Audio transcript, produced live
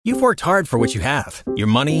You've worked hard for what you have. Your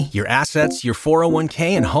money, your assets, your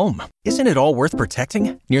 401k, and home. Isn't it all worth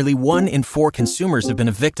protecting? Nearly 1 in 4 consumers have been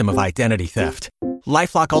a victim of identity theft.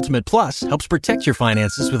 LifeLock Ultimate Plus helps protect your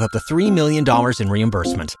finances with up to $3 million in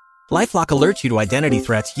reimbursement. LifeLock alerts you to identity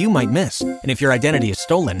threats you might miss. And if your identity is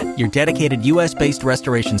stolen, your dedicated U.S.-based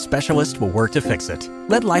restoration specialist will work to fix it.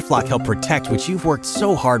 Let LifeLock help protect what you've worked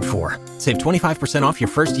so hard for. Save 25% off your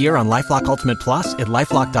first year on LifeLock Ultimate Plus at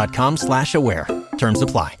LifeLock.com/aware. Terms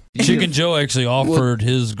apply. Chicken Joe actually offered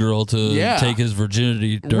his girl to take his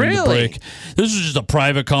virginity during the break. This was just a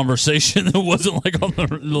private conversation. It wasn't like on the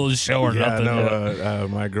little show or nothing. No,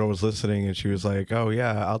 my girl was listening and she was like, "Oh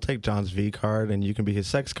yeah, I'll take John's V card and you can be his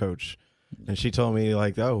sex coach." And she told me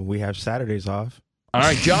like, "Oh, we have Saturdays off." All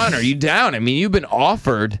right, John, are you down? I mean, you've been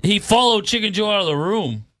offered. He followed Chicken Joe out of the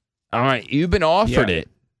room. All right, you've been offered it.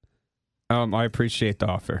 I appreciate the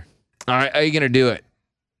offer. All right, how are you going to do it?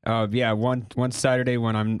 One Saturday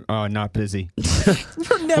when I'm not busy.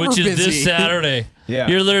 Which is this Saturday. Yeah.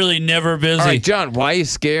 You're literally never busy. All right, John, why are you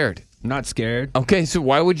scared? I'm not scared. Okay, so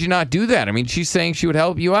why would you not do that? I mean, she's saying she would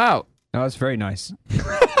help you out. No, it's very nice.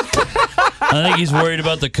 I think he's worried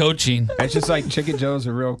about the coaching. It's just like Chicken Joe's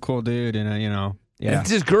a real cool dude, and It's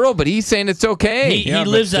his girl, but he's saying it's okay. He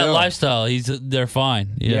lives that lifestyle. They're fine.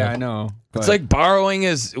 Yeah, I know. It's like borrowing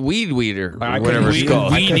his weed weeder, or whatever it's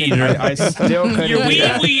called. Weed eater. I still couldn't Your do weed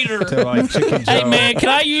that weeder. to like Chicken Joe. Hey, man, can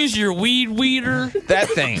I use your weed weeder? That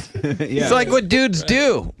thing. Yeah. It's like what dudes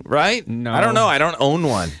do, right? No. I don't know. I don't own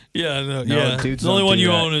one. Yeah, no, dudes the only don't one do you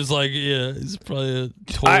that. own is like, it's probably a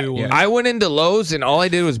toy one. I went into Lowe's and all I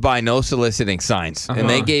did was buy no soliciting signs, and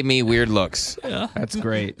they gave me weird looks. Yeah. That's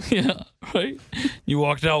great. Yeah, right? You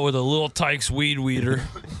walked out with a little Tykes weed weeder.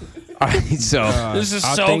 All right, so This is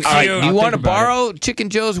I'll so think- cute. all right, you I'll want to think about borrow Chicken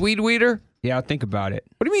Joe's weed weeder? Yeah, I'll think about it.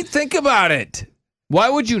 What do you mean think about it? Why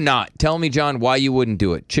would you not? Tell me, John, why you wouldn't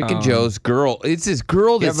do it. Chicken Joe's girl. It's his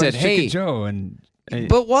girl that Yeah, but said, it's hey. Chicken Joe, and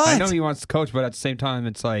But what? I know he wants to coach, but at the same time,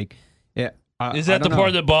 it's like, Is that the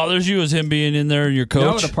part that bothers you, is him being in there and your coach?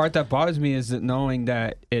 No, the part that bothers me is that knowing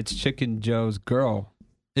that it's Chicken Joe's girl.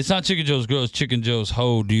 It's not Chicken Joe's girl, it's Chicken Joe's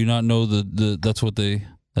hoe. Do you not know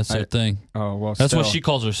that's their thing? Oh, well, That's what still. she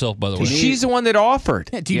calls herself, by the way. She's the one that offered.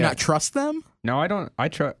 Yeah, do you not trust them? No, I don't. I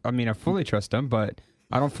fully trust them, but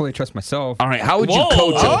I don't fully trust myself. All right, how would you Whoa.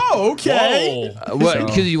 coach him? Oh, okay. Whoa. What? So-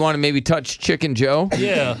 Because you want to maybe touch Chicken Joe?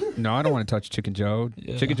 Yeah. No, I don't want to touch Chicken Joe.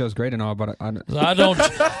 Yeah. Chicken Joe's great and all, but I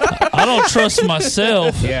don't trust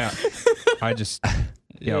myself. I just.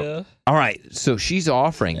 Yeah. All right, so she's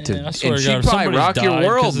offering to, Man, I swear and to she'd God, probably somebody's rock your died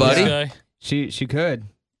world, 'cause of this buddy. guy. She could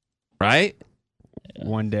Right?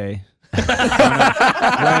 one day.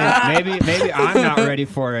 Maybe I'm not ready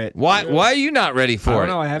for it. Why are you not ready I for don't it?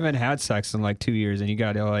 know. I haven't had sex in like 2 years, and you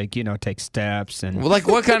got to take steps and. Well, like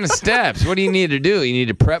what kind of steps? What do you need to do? You need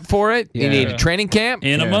to prep for it? You Yeah. need a training camp?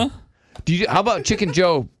 Enema? How about Chicken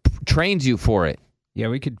Joe trains you for it? Yeah,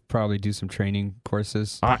 we could probably do some training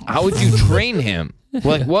courses. How would you train him?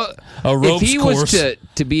 Like what? A ropes if he course. was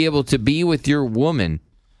to be able to be with your woman,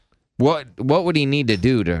 what would he need to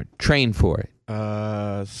do to train for it?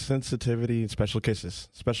 Sensitivity and special kisses.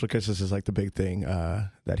 Special kisses is like the big thing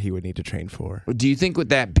that he would need to train for. Do you think with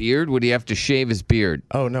that beard, would he have to shave his beard?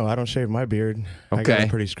 Oh no, I don't shave my beard. I got Okay. a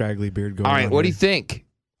pretty scraggly beard going All right, on what do here. you think?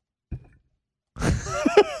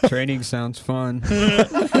 Training sounds fun.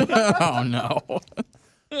 Oh, no. All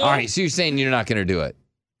right, so you're saying you're not going to do it.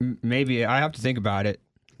 Maybe I have to think about it.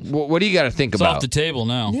 What do you got to think It's about? off the table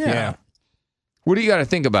now. Yeah. What do you got to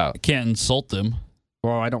think about? Can't insult them.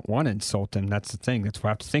 Well, I don't want to insult them. That's the thing. That's why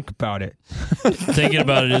I have to think about it. Thinking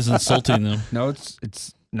about it is insulting them. No,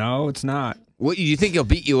 it's not. What you think he'll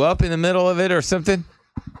beat you up in the middle of it or something?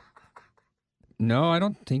 No, I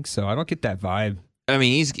don't think so. I don't get that vibe. I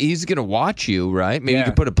mean, he's going to watch you, right? Maybe you Yeah.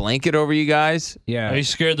 could put a blanket over you guys. Yeah. Are you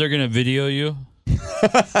scared they're going to video you?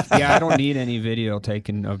 Yeah, I don't need any video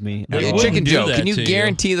taken of me. They at all. wouldn't Chicken do Joe, that can you to you.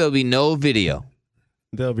 guarantee there'll be no video?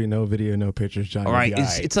 There'll be no video, no pictures, John. All right,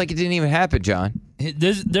 it's like it didn't even happen, John.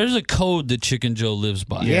 There's a code that Chicken Joe lives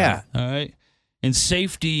by. Yeah. All right. And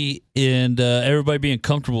safety and everybody being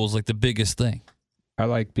comfortable is like the biggest thing. I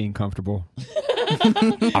like being comfortable.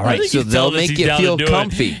 All right, so they'll make you feel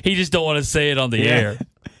comfy. He just don't want to say it on the air.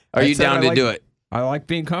 Are you That's what down I to like. do it? I like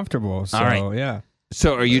being comfortable. So, All right. yeah.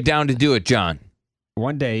 So are you down to do it, John?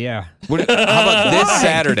 One day, yeah. How about this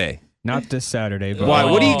Saturday? Not this Saturday, but Why?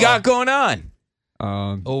 What do you got going on?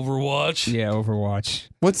 Overwatch? Yeah, Overwatch.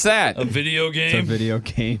 What's that? A video It's a game? video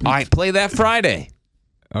game. All right, play that Friday.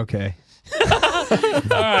 Okay. All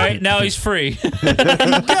right, now he's free.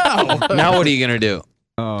 Now what are you going to do?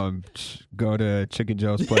 Go to Chicken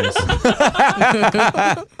Joe's place.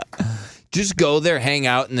 Just go there, hang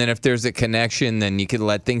out, and then if there's a connection, then you can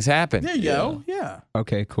let things happen. There you go. Yeah.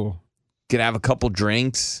 Okay, cool. You can have a couple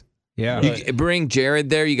drinks. Yeah. You bring Jared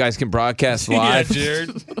there. You guys can broadcast live. Yeah,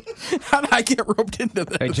 Jared. How did I get roped into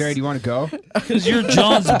this? Hey, Jared, you want to go? Because you're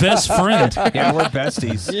John's best friend. Yeah, we're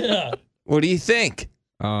besties. Yeah. What do you think?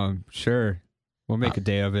 Sure. We'll make a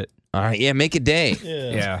day of it. All right, yeah, make a day.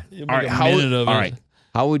 Yeah. You'll All make right, a minute of it. all right.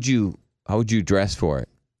 How would you dress for it?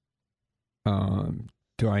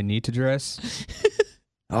 Do I need to dress?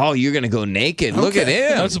 Oh, you're gonna go naked. Look at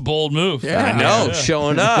him. That's a bold move. Yeah. I know, Yeah.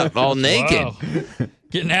 showing up all naked. Wow.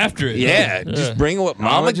 Getting after it. Yeah, just bring what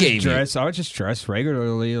Mama gave you. I would just dress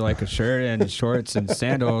regularly, like a shirt and shorts and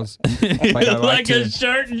sandals. Like I like to. a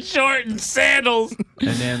shirt and short and sandals. And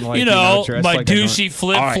then, like, my dress like douchey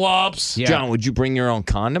flip flops. Yeah. John, would you bring your own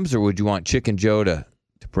condoms, or would you want Chicken Joe to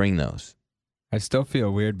bring those? I still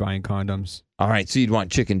feel weird buying condoms. All right, so you'd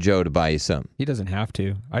want Chicken Joe to buy you some. He doesn't have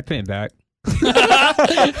to. I'd pay him back.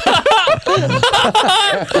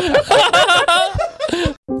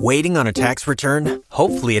 Waiting on a tax return?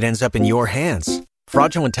 Hopefully it ends up in your hands.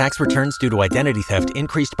 Fraudulent tax returns due to identity theft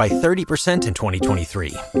increased by 30% in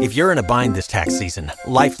 2023. If you're in a bind this tax season,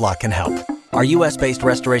 LifeLock can help. Our U.S.-based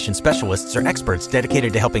restoration specialists are experts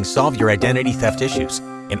dedicated to helping solve your identity theft issues.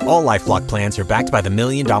 And all LifeLock plans are backed by the $1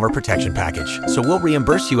 Million Protection Package. So we'll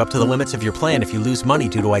reimburse you up to the limits of your plan if you lose money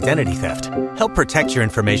due to identity theft. Help protect your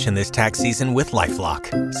information this tax season with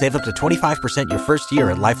LifeLock. Save up to 25% your first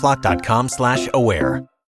year at LifeLock.com/aware.